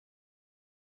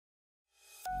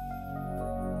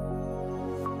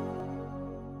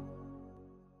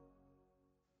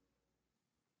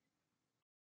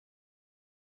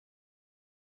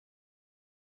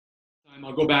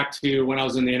I'll go back to when I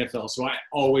was in the NFL. So I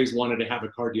always wanted to have a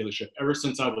car dealership ever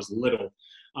since I was little.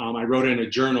 I wrote in a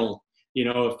journal,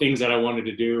 of things that I wanted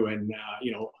to do and,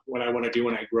 what I want to do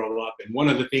when I grow up. And one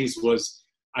of the things was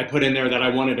I put in there that I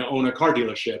wanted to own a car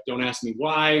dealership. Don't ask me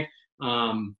why.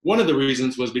 One of the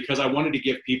reasons was because I wanted to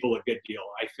give people a good deal.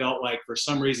 I felt like for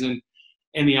some reason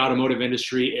in the automotive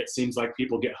industry, it seems like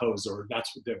people get hosed, or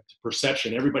that's the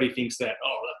perception. Everybody thinks that,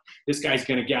 oh, this guy's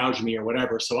going to gouge me or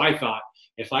whatever. So I thought,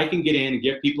 if I can get in and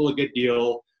give people a good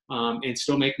deal and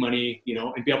still make money,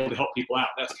 and be able to help people out,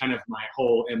 that's kind of my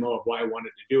whole MO of why I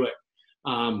wanted to do it.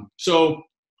 So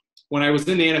when I was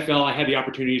in the NFL, I had the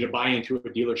opportunity to buy into a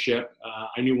dealership.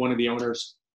 I knew one of the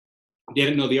owners,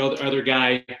 didn't know the other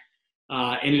guy,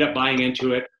 ended up buying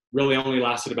into it. Really only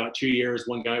lasted about 2 years.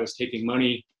 One guy was taking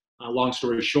money. Long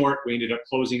story short, we ended up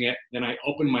closing it. Then I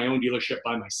opened my own dealership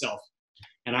by myself.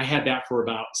 And I had that for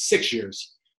about 6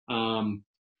 years.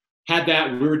 Had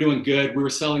that, we were doing good. We were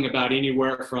selling about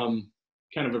anywhere from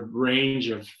kind of a range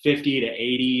of 50 to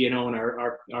 80, and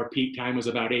our peak time was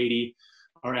about 80.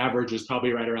 Our average was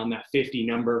probably right around that 50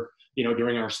 number,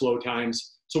 during our slow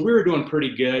times. So we were doing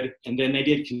pretty good. And then they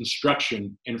did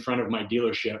construction in front of my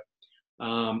dealership.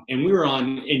 And we were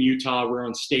in Utah, we're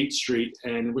on State Street,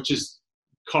 and which is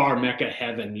car mecca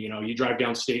heaven. You drive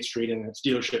down State Street and it's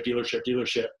dealership, dealership,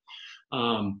 dealership.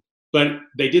 But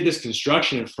they did this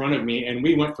construction in front of me, and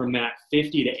we went from that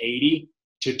 50 to 80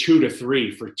 to 2 to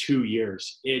 3 for 2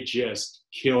 years. It just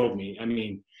killed me. I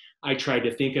mean, I tried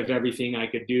to think of everything I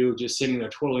could do, just sitting there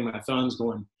twiddling my thumbs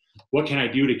going, what can I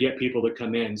do to get people to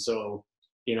come in? So,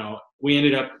 we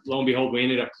ended up, lo and behold, we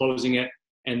ended up closing it.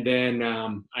 And then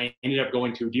I ended up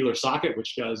going to Dealer Socket,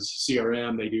 which does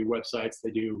CRM. They do websites,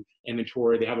 they do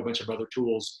inventory, they have a bunch of other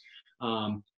tools.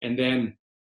 And then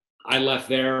I left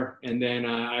there, and then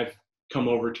I've come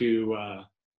over to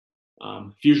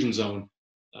FusionZONE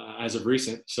as of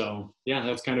recent. So yeah,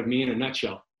 that's kind of me in a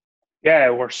nutshell.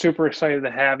 Yeah, we're super excited to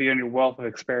have you and your wealth of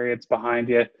experience behind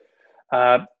you.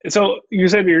 So you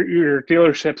said your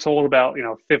dealership sold about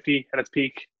 50 at its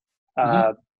peak.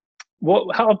 Mm-hmm.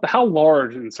 How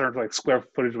large in terms of like square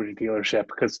footage was your dealership?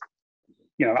 Because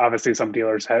obviously some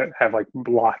dealers have like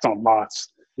lots on lots.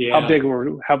 Yeah. How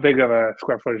big of a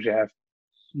square footage do you have?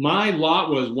 My lot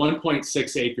was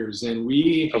 1.6 acres, and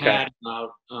we had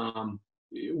about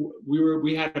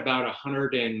we had about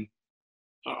 100, and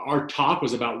our top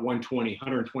was about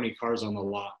 120 cars on the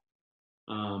lot.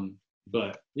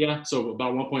 But yeah, so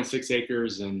about 1.6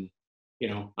 acres, and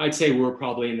I'd say we're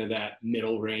probably into that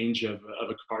middle range of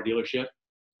a car dealership.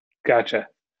 Gotcha.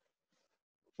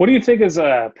 What do you think is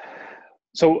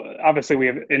so obviously we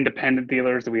have independent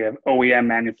dealers, we have OEM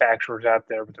manufacturers out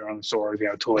there with their own stores,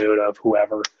 Toyota of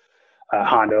whoever,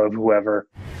 Honda of whoever.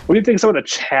 What do you think some of the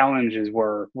challenges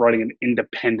were running an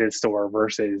independent store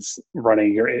versus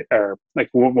running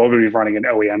what would be running an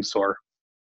OEM store?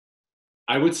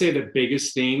 I would say the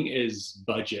biggest thing is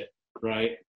budget,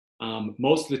 right?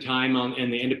 Most of the time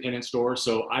in the independent store,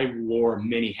 so I wore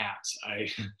many hats.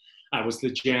 I was the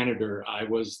janitor, I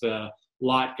was the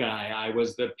lot guy, I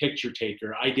was the picture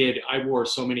taker. I wore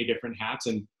so many different hats,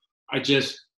 and I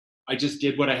just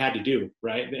did what I had to do,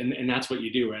 right? And that's what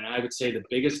you do. And I would say the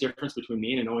biggest difference between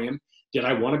me and an OEM, did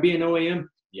I want to be an OEM?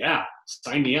 Yeah,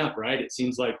 sign me up, right? It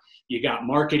seems like you got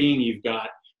marketing, you've got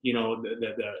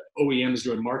the OEMs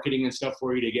doing marketing and stuff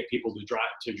for you to get people to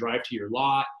drive to your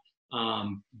lot.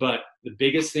 But the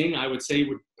biggest thing I would say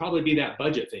would probably be that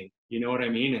budget thing. You know what I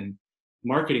mean? And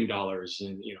marketing dollars,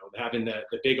 and having the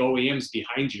big OEMs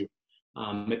behind you.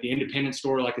 At the independent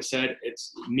store, like I said,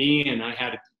 it's me, and I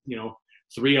had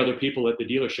 3 other people at the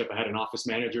dealership. I had an office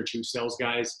manager, 2 sales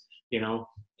guys, and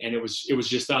it was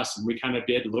just us, and we kind of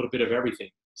did a little bit of everything.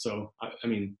 So I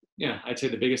mean, yeah, I'd say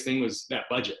the biggest thing was that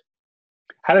budget.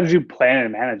 How did you plan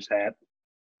and manage that?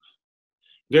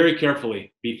 Very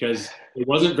carefully, because it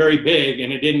wasn't very big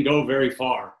and it didn't go very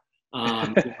far.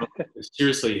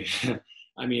 Seriously.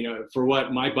 I mean, for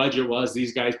what my budget was,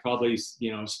 these guys probably,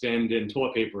 spend in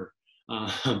toilet paper.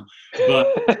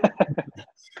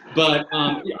 But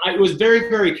I was very,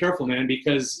 very careful, man,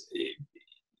 because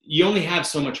you only have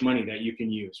so much money that you can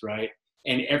use, right?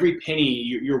 And every penny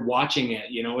you're watching it,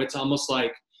 it's almost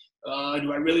like,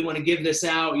 do I really want to give this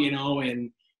out?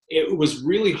 And it was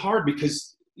really hard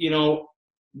because,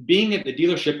 being at the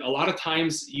dealership, a lot of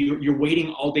times you're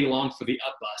waiting all day long for the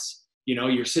up bus.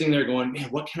 You're sitting there going, man,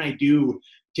 what can I do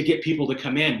to get people to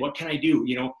come in? What can I do?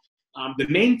 The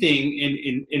main thing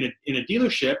in a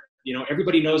dealership,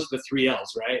 everybody knows the 3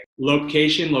 L's, right?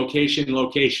 Location, location,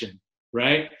 location,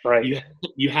 right? Right.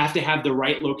 You have to have the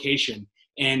right location.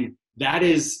 And that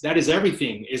is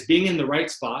everything, is being in the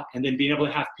right spot, and then being able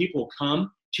to have people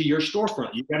come to your storefront.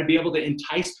 You've got to be able to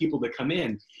entice people to come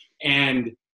in.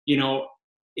 And, you know,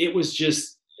 it was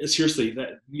just, seriously,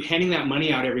 that handing that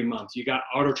money out every month. You got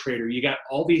Auto Trader, you got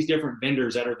all these different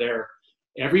vendors that are there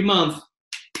every month.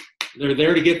 They're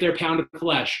there to get their pound of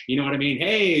flesh. You know what I mean?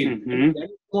 Hey,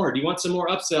 more. Do you want some more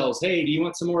upsells? Hey, do you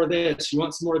want some more of this? You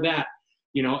want some more of that?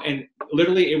 You know, and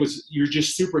literally you're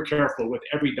just super careful with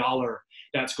every dollar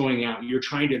that's going out. You're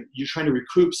trying to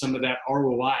recoup some of that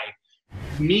ROI.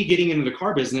 Me getting into the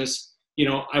car business, you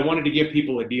know, I wanted to give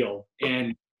people a deal.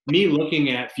 And me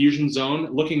looking at FusionZONE,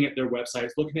 looking at their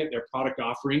websites, looking at their product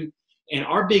offering. And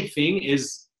our big thing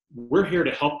is we're here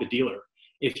to help the dealer.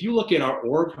 If you look at our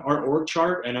org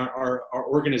chart and our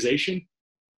organization,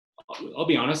 I'll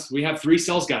be honest, we have 3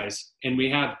 sales guys and we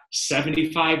have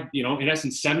 75, you know, in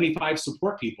essence, 75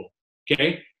 support people.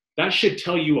 Okay. That should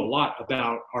tell you a lot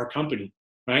about our company,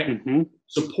 right?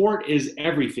 Support is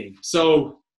everything.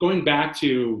 So going back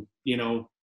to, you know,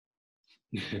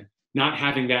 not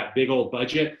having that big old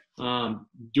budget,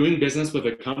 doing business with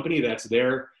a company that's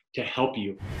there to help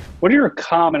you. What are your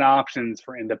common options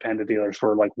for independent dealers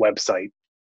for like website?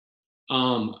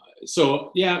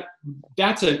 So yeah,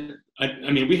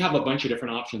 I mean, we have a bunch of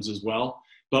different options as well,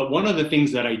 but one of the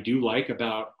things that I do like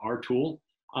about our tool,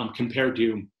 compared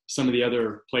to some of the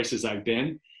other places I've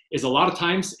been, is a lot of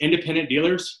times independent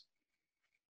dealers,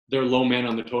 they're low man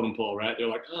on the totem pole, right? They're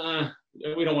like,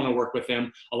 we don't want to work with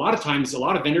them. A lot of times, a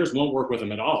lot of vendors won't work with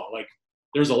them at all. Like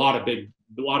there's a lot of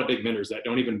big vendors that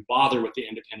don't even bother with the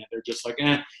independent. They're just like,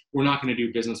 we're not going to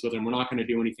do business with them. We're not going to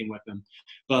do anything with them.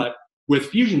 But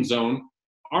with FusionZONE,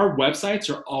 our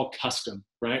websites are all custom,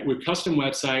 right? We're custom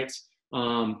websites,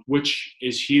 which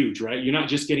is huge, right? You're not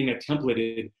just getting a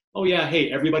templated, oh yeah,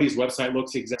 hey, everybody's website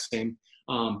looks the exact same.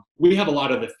 We have a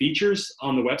lot of the features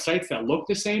on the websites that look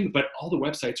the same, but all the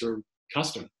websites are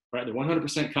custom, right? They're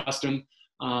 100% custom,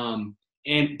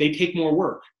 and they take more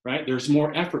work, right? There's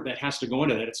more effort that has to go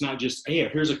into that. It's not just, hey,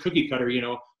 here's a cookie cutter, you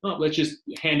know, oh, let's just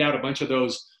hand out a bunch of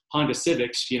those Honda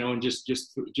Civics, you know, and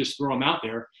just throw them out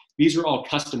there. These are all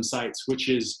custom sites, which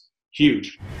is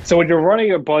huge. So when you're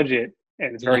running a budget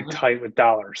and it's very tight with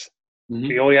dollars,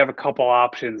 you only have a couple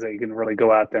options that you can really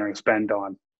go out there and spend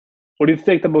on. What do you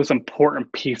think the most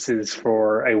important pieces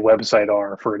for a website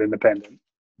are for an independent?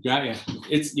 Yeah,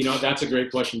 it's, you know, that's a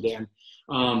great question, Dan.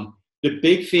 The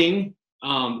big thing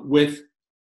with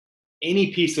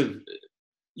any piece of,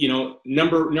 you know,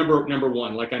 number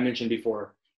one, like I mentioned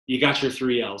before, you got your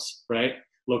 3 L's, right?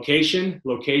 Location,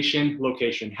 location,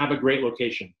 location. Have a great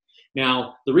location.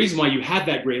 Now, the reason why you have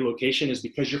that great location is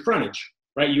because your frontage,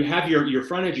 right? You have your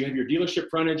frontage, you have your dealership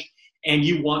frontage, and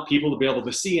you want people to be able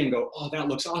to see and go, oh, that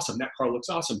looks awesome. That car looks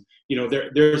awesome. You know,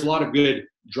 there's a lot of good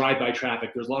drive-by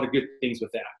traffic. There's a lot of good things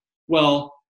with that.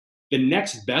 Well, the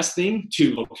next best thing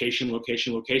to location,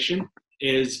 location, location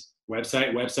is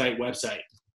website, website, website,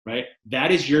 right?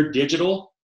 That's your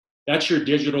digital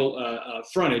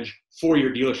frontage for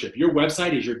your dealership. Your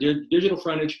website is your digital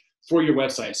frontage for your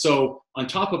website. So on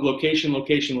top of location,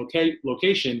 location,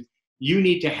 location, you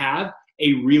need to have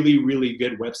a really, really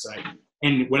good website.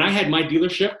 And when I had my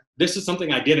dealership, this is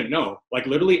something I didn't know. Like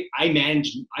literally, I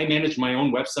managed my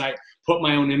own website, put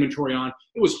my own inventory on.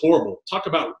 It was horrible. Talk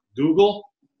about Google.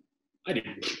 I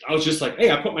was just like,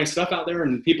 hey, I put my stuff out there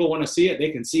and people want to see it,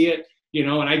 they can see it, you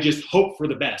know, and I just hope for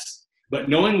the best. But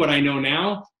knowing what I know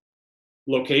now,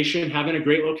 location, having a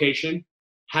great location,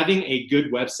 having a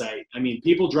good website. I mean,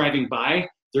 people driving by,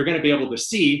 they're going to be able to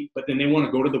see, but then they want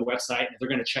to go to the website and they're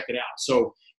going to check it out.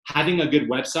 So having a good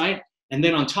website, and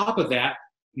then on top of that,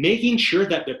 making sure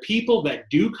that the people that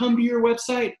do come to your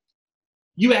website,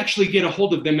 you actually get a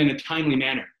hold of them in a timely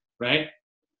manner, right?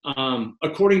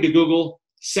 According to Google,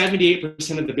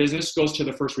 78% of the business goes to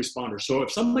the first responder. So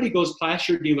if somebody goes past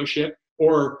your dealership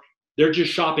or they're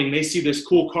just shopping, they see this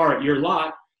cool car at your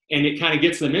lot and it kind of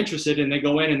gets them interested and they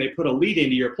go in and they put a lead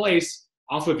into your place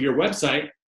off of your website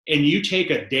and you take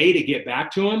a day to get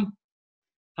back to them,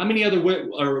 how many other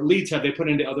leads have they put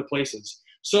into other places?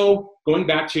 So going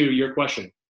back to your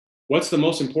question, what's the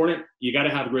most important? You got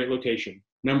to have a great location.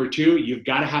 Number 2, you've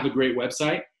got to have a great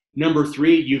website. Number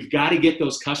 3, you've got to get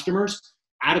those customers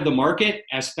out of the market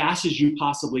as fast as you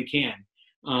possibly can.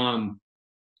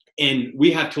 And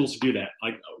we have tools to do that.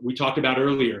 Like we talked about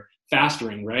earlier,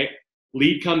 fastering, right?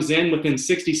 Lead comes in within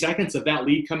 60 seconds of that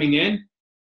lead coming in,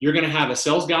 you're going to have a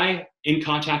sales guy in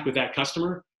contact with that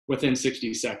customer within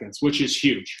 60 seconds, which is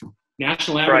huge.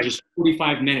 National average is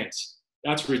 45 minutes.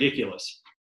 That's ridiculous.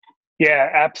 Yeah,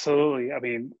 absolutely. I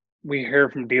mean, we hear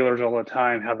from dealers all the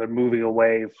time how they're moving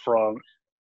away from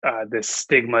this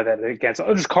stigma that it gets,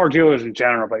 just car dealers in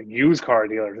general, but used car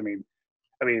dealers. I mean,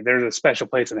 I mean, there's a special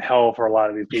place in hell for a lot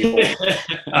of these people.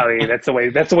 I mean, that's the way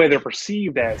they're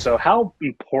perceived as. So how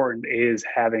important is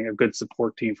having a good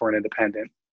support team for an independent?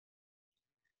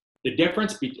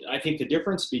 I think the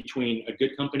difference between a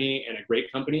good company and a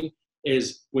great company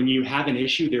is when you have an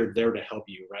issue, they're there to help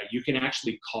you, right? You can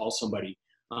actually call somebody.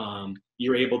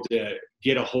 You're able to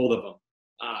get a hold of them.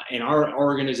 In our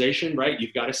organization, right,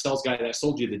 you've got a sales guy that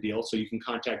sold you the deal, so you can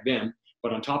contact them.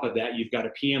 But on top of that, you've got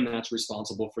a PM that's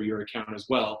responsible for your account as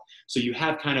well. So you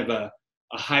have kind of a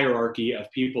hierarchy of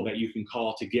people that you can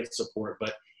call to get support.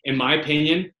 But in my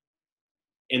opinion,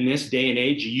 in this day and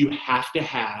age, you have to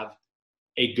have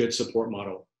a good support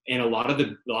model. And a lot of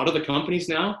the companies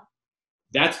now,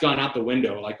 that's gone out the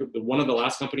window. Like one of the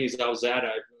last companies that I was at, I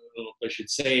don't know if I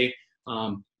should say,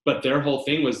 but their whole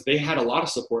thing was they had a lot of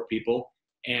support people,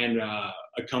 and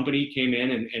a company came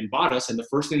in and bought us, and the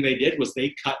first thing they did was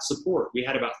they cut support. We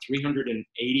had about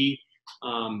 380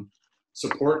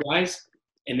 support guys,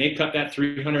 and they cut that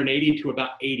 380 to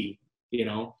about 80.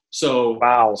 So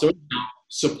Wow. So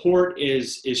support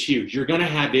is huge. You're going to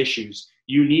have issues.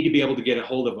 You need to be able to get a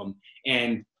hold of them.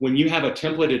 And when you have a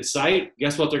templated site,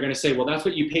 guess what they're going to say? Well, that's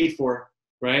what you paid for,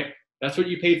 right? That's what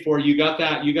you paid for. You got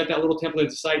that little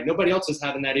templated site. Nobody else is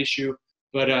having that issue.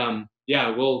 But yeah,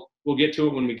 we'll get to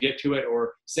it when we get to it,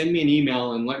 or send me an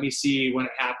email and let me see when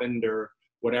it happened or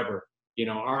whatever.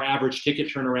 Our average ticket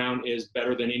turnaround is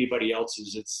better than anybody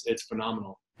else's. It's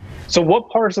phenomenal. So what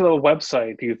parts of the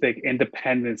website do you think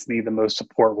independents need the most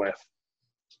support with?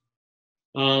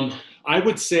 I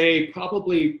would say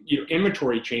probably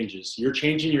inventory changes. You're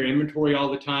changing your inventory all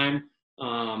the time.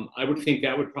 I would think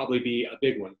that would probably be a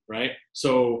big one, right?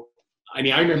 So, I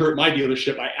mean, I remember at my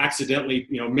dealership, I accidentally,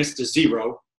 missed a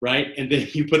zero, right? And then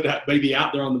you put that baby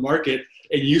out there on the market,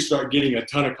 and you start getting a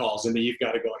ton of calls, and then you've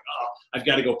got to go, oh, I've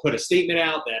got to go put a statement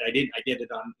out that I did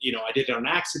it on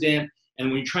accident. And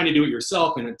when you're trying to do it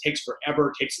yourself, and it takes forever,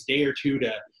 it takes a day or two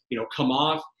to, come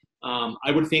off.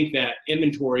 I would think that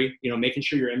inventory, making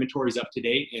sure your inventory is up to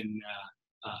date, and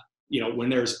when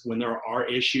there are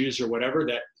issues or whatever,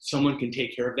 that someone can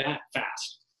take care of that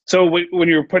fast. So when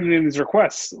you're putting in these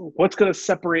requests, what's going to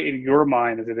separate in your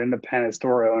mind as an independent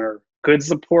store owner, good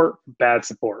support, bad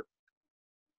support?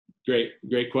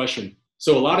 Great question.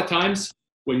 So a lot of times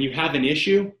when you have an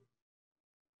issue,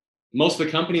 most of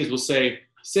the companies will say,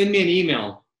 send me an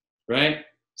email, right?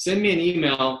 Send me an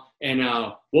email, and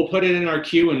we'll put it in our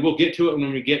queue, and we'll get to it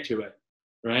when we get to it,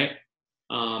 right?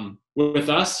 With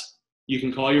us, you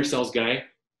can call your sales guy,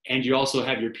 and you also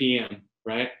have your PM,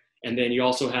 right? And then you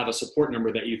also have a support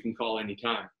number that you can call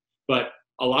anytime. But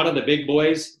a lot of the big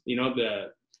boys,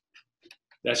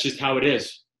 that's just how it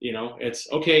is.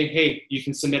 It's okay. Hey, you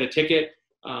can submit a ticket,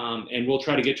 and we'll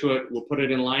try to get to it. We'll put it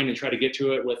in line and try to get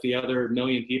to it with the other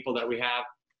million people that we have.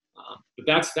 But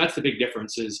that's the big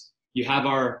difference. Is you have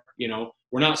our,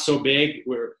 we're not so big.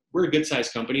 We're a good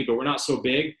sized company, but we're not so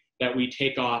big that we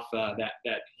take off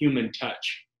that human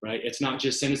touch, right? It's not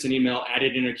just send us an email, add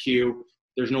it in a queue.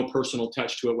 There's no personal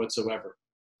touch to it whatsoever.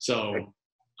 So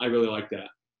I really like that.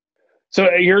 So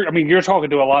you're talking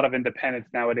to a lot of independents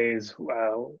nowadays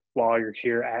while you're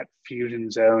here at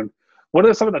FusionZONE. What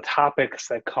are some of the topics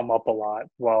that come up a lot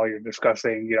while you're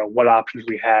discussing, what options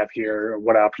we have here, or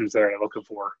what options they're looking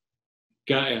for?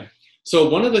 Got ya. So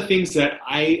one of the things that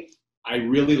I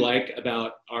really like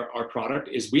about our product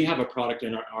is we have a product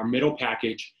in our middle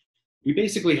package. We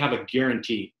basically have a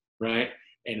guarantee, right?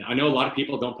 And I know a lot of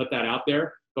people don't put that out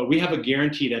there, but we have a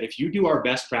guarantee that if you do our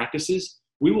best practices,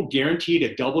 we will guarantee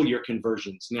to double your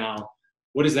conversions. Now,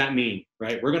 what does that mean,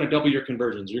 right? We're going to double your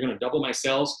conversions. You're going to double my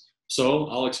sales. So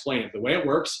I'll explain it. The way it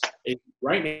works is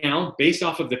right now, based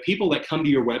off of the people that come to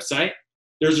your website,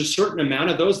 there's a certain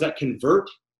amount of those that convert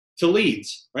to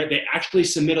leads, right? They actually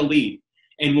submit a lead.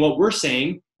 And what we're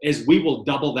saying is we will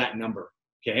double that number,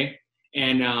 okay?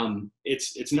 And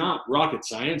it's not rocket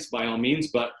science by all means,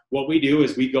 but what we do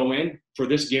is we go in for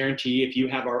this guarantee. If you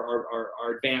have our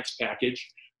advanced package,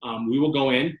 we will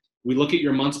go in, we look at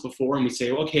your months before, and we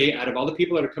say, okay, out of all the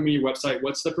people that are coming to your website,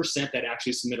 what's the percent that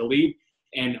actually submit a lead?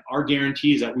 And our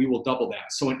guarantee is that we will double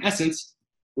that. So in essence,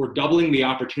 we're doubling the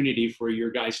opportunity for your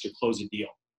guys to close a deal.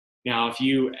 Now, if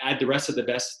you add the rest of the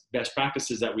best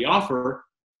practices that we offer,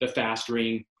 the fast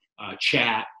ring,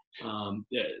 chat,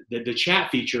 the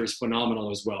chat feature is phenomenal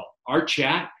as well. Our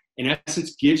chat, in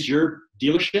essence, gives your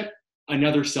dealership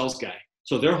another sales guy.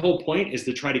 So their whole point is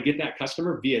to try to get that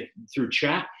customer through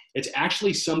chat. It's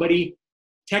actually somebody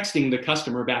texting the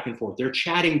customer back and forth. They're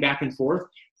chatting back and forth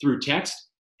through text,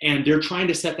 and they're trying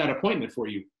to set that appointment for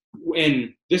you.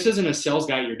 when this isn't a sales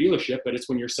guy at your dealership, but it's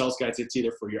when your sales guys, it's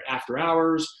either for your after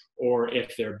hours or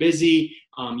if they're busy,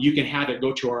 you can have it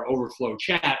go to our overflow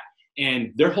chat,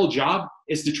 and their whole job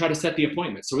is to try to set the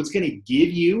appointment. So it's going to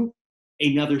give you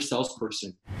another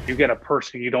salesperson. You get a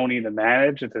person you don't need to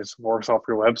manage. It just works off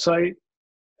your website.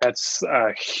 That's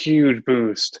a huge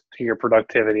boost to your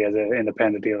productivity as an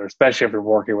independent dealer, especially if you're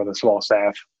working with a small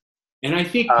staff. And I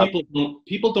think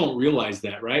people don't realize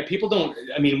that, right? People don't.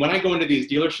 I mean, when I go into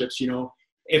these dealerships, you know,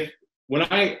 when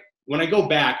I go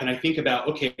back and I think about,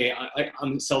 okay,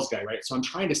 I'm a sales guy, right? So I'm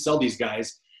trying to sell these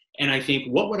guys, and I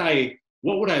think, what could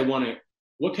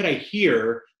I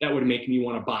hear that would make me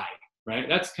want to buy, right?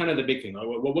 That's kind of the big thing.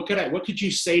 What could you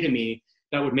say to me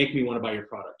that would make me want to buy your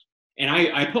product? And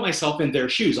I put myself in their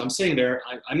shoes. I'm sitting there.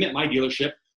 I'm at my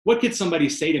dealership. What could somebody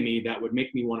say to me that would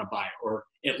make me want to buy it, or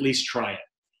at least try it?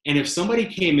 And if somebody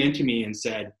came into me and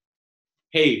said,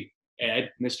 hey,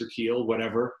 Ed, Mr. Kehl,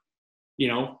 whatever, you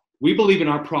know, we believe in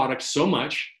our product so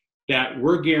much that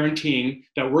we're guaranteeing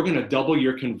that we're going to double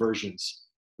your conversions,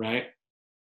 right?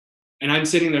 And I'm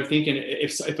sitting there thinking,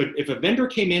 if a vendor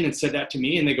came in and said that to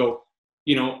me, and they go,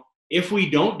 you know, if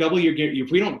we don't double your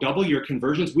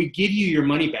conversions, we give you your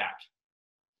money back,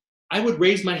 I would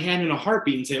raise my hand in a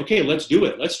heartbeat and say, okay, let's do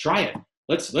it. Let's try it.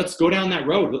 Let's go down that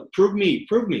road. Prove me,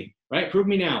 right? Prove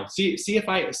me now. See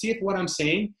if what I'm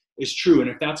saying is true, and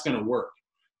if that's going to work.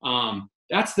 And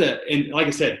like I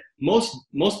said,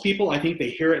 most people, I think they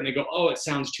hear it and they go, oh, it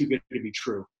sounds too good to be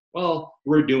true. Well,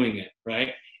 we're doing it,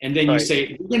 right? And then you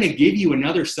say, we're going to give you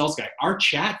another sales guy. Our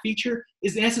chat feature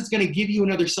is, in essence, going to give you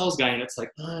another sales guy. And it's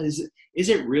like, is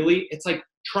it really? It's like,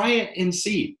 try it and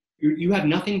see. You have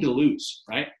nothing to lose,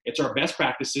 right? It's our best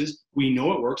practices. We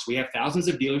know it works. We have thousands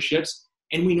of dealerships,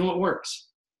 and we know it works.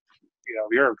 You know,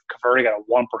 you're converting at a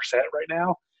 1% right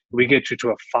now. We get you to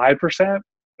a 5%. I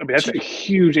mean, that's a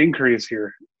huge increase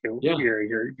here.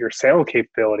 Your sales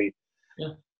capability.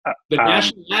 Yeah. The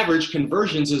national average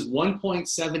conversions is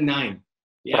 1.79.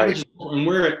 The average is, and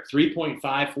we're at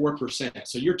 3.54%.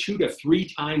 So you're 2 to 3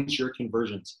 times your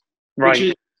conversions. Right. Which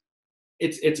is,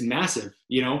 it's massive,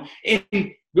 you know. And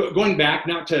going back,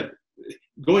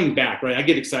 right? I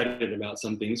get excited about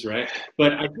some things, right?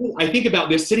 But I think about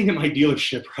this sitting in my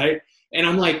dealership, right? And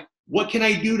I'm like, what can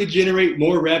I do to generate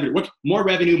more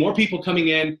revenue? More people coming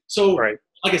in. So, like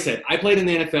I said, I played in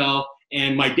the NFL,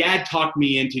 and my dad talked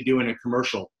me into doing a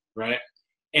commercial, right?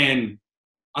 And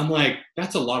I'm like,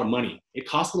 that's a lot of money. It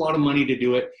costs a lot of money to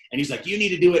do it. And he's like, you need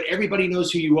to do it. Everybody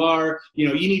knows who you are. You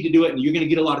know, you need to do it, and you're going to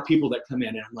get a lot of people that come in.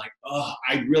 And I'm like, oh,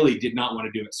 I really did not want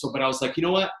to do it. But I was like, you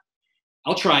know what?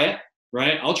 I'll try it,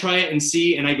 right? I'll try it and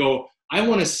see. And I go, I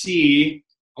want to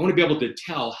be able to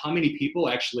tell how many people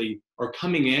actually are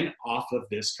coming in off of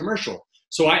this commercial.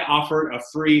 So I offered a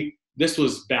free, this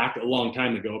was back a long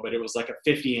time ago, but it was like a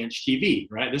 50-inch TV,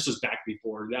 right? This was back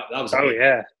before that was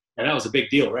and that was a big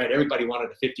deal, right? Everybody wanted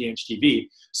a 50-inch TV.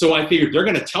 So I figured they're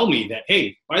going to tell me that,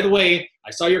 hey, by the way,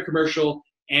 I saw your commercial,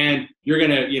 and you're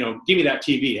going to, you know, give me that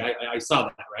TV. I saw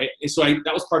that, right? And so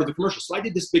that was part of the commercial. So I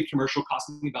did this big commercial,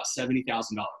 costing me about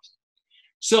 $70,000.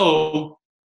 So,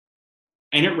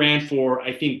 and it ran for,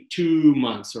 I think, 2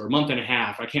 months or a month and a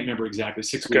half. I can't remember exactly.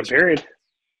 6 weeks. Good period.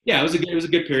 Yeah, it was a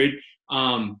good period.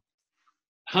 How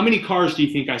many cars do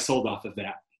you think I sold off of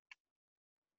that?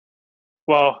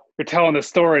 Well, you're telling the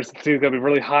story, so it's either going to be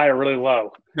really high or really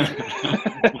low.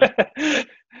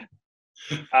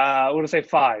 I want to say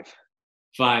 5.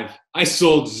 5. I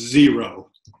sold 0.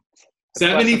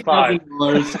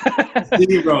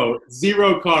 $70,000,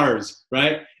 zero cars,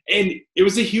 right? And it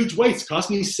was a huge waste. It cost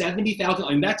me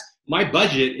 $70,000. And that's my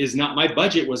budget. My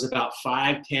budget was about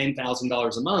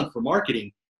 $5,000-$10,000 a month for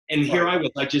marketing. And here I was,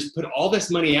 I just put all this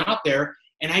money out there,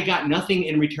 and I got nothing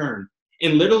in return.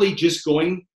 And literally just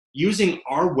using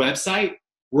our website,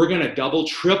 we're going to double,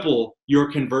 triple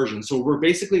your conversion. So we're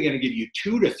basically going to give you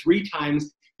 2 to 3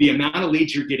 times the amount of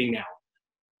leads you're getting now.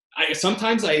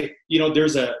 Sometimes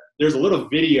there's a little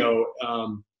video.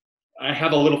 I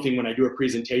have a little thing when I do a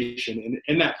presentation, and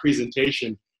in that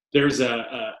presentation, there's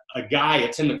a guy.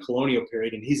 It's in the colonial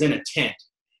period, and he's in a tent.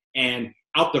 And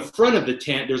out the front of the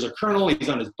tent, there's a colonel. He's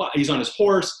on his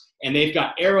horse, and they've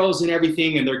got arrows and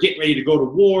everything, and they're getting ready to go to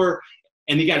war.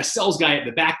 And you got a sales guy at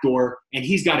the back door, and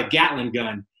he's got a Gatling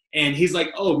gun. And he's like,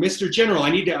 "Oh, Mr. General,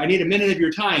 I need a minute of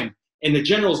your time." And the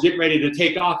general's getting ready to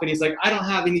take off, and he's like, "I don't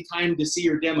have any time to see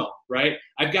your demo, right?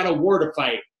 I've got a war to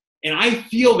fight." And I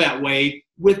feel that way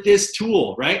with this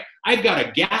tool, right? I've got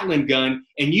a Gatling gun,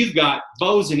 and you've got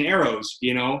bows and arrows,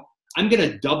 you know? I'm going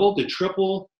to double to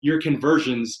triple your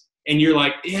conversions. And you're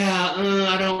like, yeah,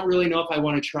 I don't really know if I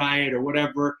want to try it or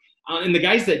whatever. And the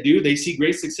guys that do, they see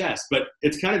great success. But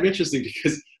it's kind of interesting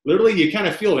because literally you kind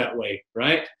of feel that way,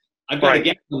 right? I've got Right. a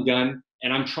Gatling gun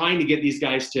and I'm trying to get these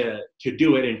guys to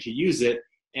do it and to use it.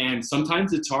 And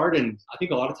sometimes it's hard. And I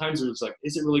think a lot of times it's like,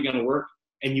 is it really going to work?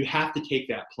 And you have to take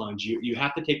that plunge. You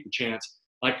have to take the chance.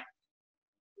 Like,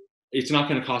 it's not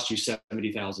going to cost you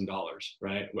 $70,000,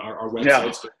 right? Our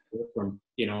websites go from,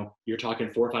 you're talking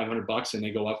 $400 or $500 and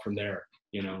they go up from there,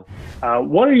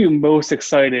 What are you most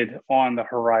excited on the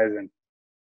horizon?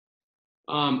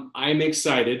 I'm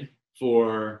excited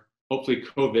for hopefully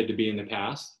COVID to be in the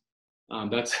past.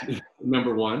 That's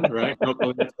number one, right?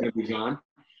 Hopefully that's going to be gone.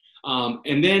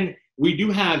 And then we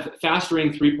do have Fast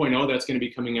Ring 3.0 that's going to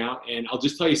be coming out. And I'll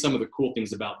just tell you some of the cool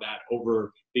things about that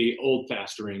over the old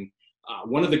Fast Ring.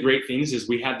 One of the great things is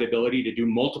we have the ability to do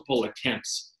multiple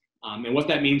attempts. And what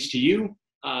that means to you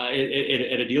at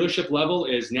a dealership level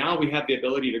is now we have the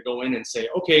ability to go in and say,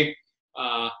 okay,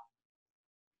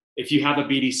 if you have a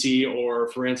BDC, or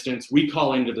for instance, we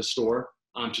call into the store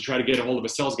to try to get a hold of a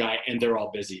sales guy and they're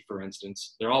all busy, for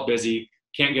instance. They're all busy,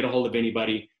 can't get a hold of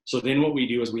anybody. So then what we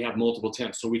do is we have multiple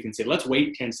attempts. So we can say, let's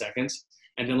wait 10 seconds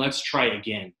and then let's try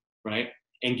again, right?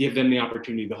 And give them the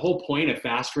opportunity. The whole point of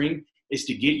Fast Ring is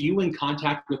to get you in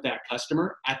contact with that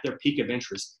customer at their peak of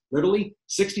interest. Literally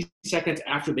 60 seconds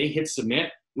after they hit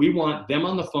submit, we want them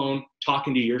on the phone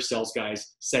talking to your sales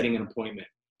guys, setting an appointment.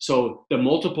 So the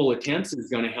multiple attempts is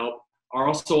going to help.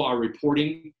 Also, our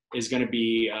reporting is going to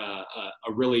be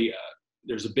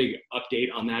there's a big update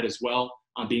on that as well,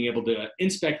 on being able to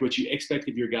inspect what you expect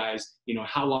of your guys.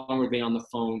 How long are they on the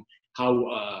phone? How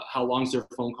long is their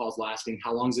phone calls lasting?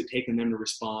 How long is it taking them to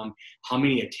respond? How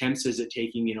many attempts is it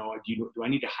taking? Do I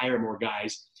need to hire more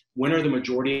guys? When are the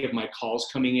majority of my calls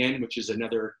coming in? Which is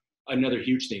another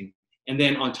huge thing. And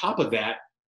then on top of that,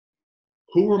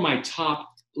 who are my top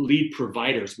lead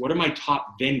providers? What are my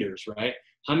top vendors, right?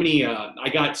 How many, I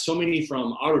got so many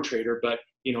from AutoTrader, but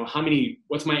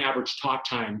what's my average talk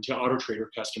time to AutoTrader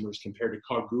customers compared to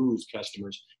CarGurus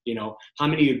customers? How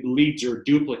many leads or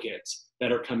duplicates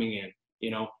that are coming in?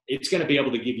 It's going to be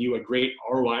able to give you a great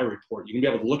ROI report. You can be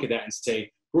able to look at that and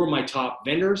say, who are my top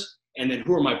vendors? And then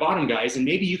who are my bottom guys? And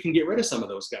maybe you can get rid of some of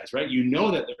those guys, right?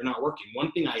 That they're not working.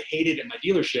 One thing I hated at my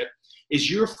dealership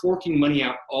is you're forking money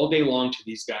out all day long to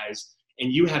these guys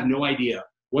and you have no idea,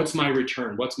 what's my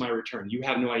return? What's my return? You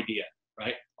have no idea,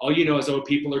 right? All you know is,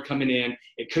 people are coming in.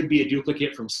 It could be a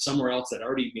duplicate from somewhere else that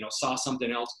already, saw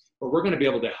something else, but we're going to be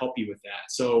able to help you with that.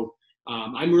 So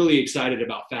I'm really excited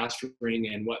about Fast Ring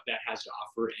and what that has to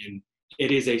offer. And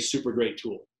it is a super great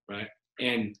tool, right?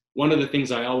 And one of the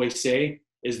things I always say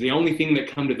is the only thing that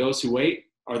come to those who wait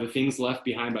are the things left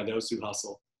behind by those who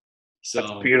hustle. So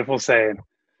that's a beautiful saying.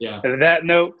 Yeah. And on that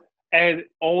note, Ed,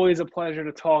 always a pleasure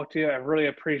to talk to you. I really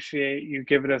appreciate you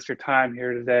giving us your time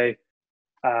here today.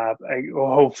 I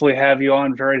will hopefully have you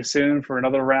on very soon for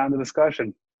another round of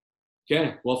discussion.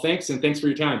 Okay. Well, thanks. And thanks for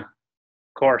your time.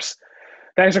 Of course.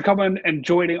 Thanks for coming and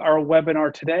joining our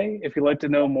webinar today. If you'd like to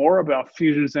know more about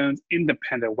FusionZONE's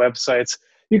independent websites,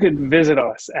 you can visit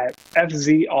us at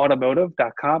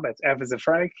fzautomotive.com. That's F as in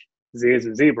Frank, Z as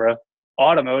in zebra,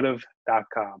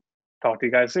 automotive.com. Talk to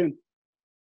you guys soon.